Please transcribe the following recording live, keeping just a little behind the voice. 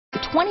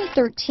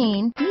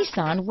2013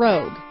 Nissan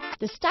Rogue.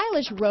 The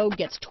stylish Rogue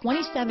gets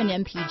 27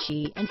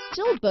 mpg and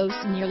still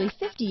boasts nearly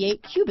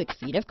 58 cubic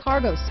feet of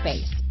cargo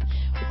space.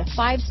 With a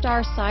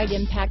 5-star side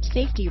impact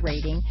safety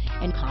rating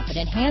and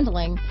confident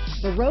handling,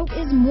 the Rogue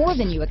is more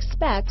than you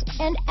expect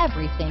and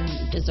everything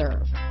you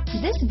deserve.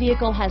 This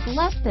vehicle has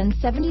less than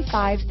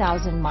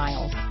 75,000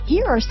 miles.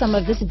 Here are some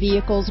of this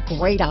vehicle's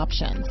great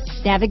options: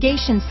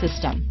 navigation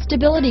system,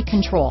 stability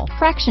control,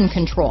 traction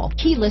control,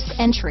 keyless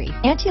entry,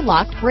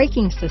 anti-lock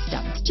braking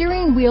system,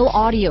 steering wheel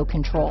audio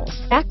controls,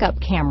 backup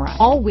camera,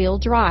 all-wheel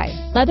drive,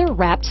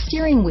 leather-wrapped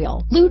steering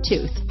wheel,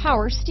 Bluetooth,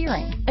 power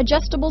steering,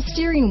 adjustable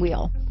steering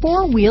wheel,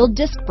 4-wheel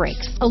disc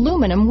brakes,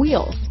 aluminum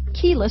wheels,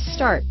 keyless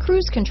start,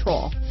 cruise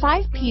control,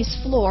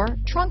 5-piece floor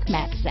trunk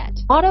mat set,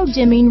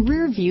 auto-dimming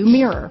rear view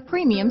mirror,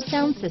 premium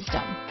sound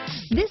system.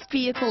 This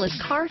vehicle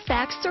is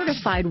Carfax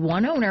certified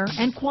one owner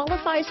and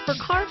qualifies for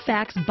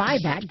Carfax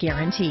buyback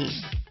guarantee.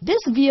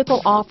 This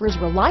vehicle offers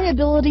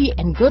reliability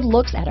and good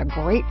looks at a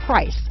great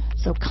price.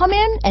 So come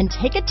in and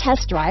take a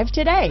test drive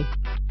today.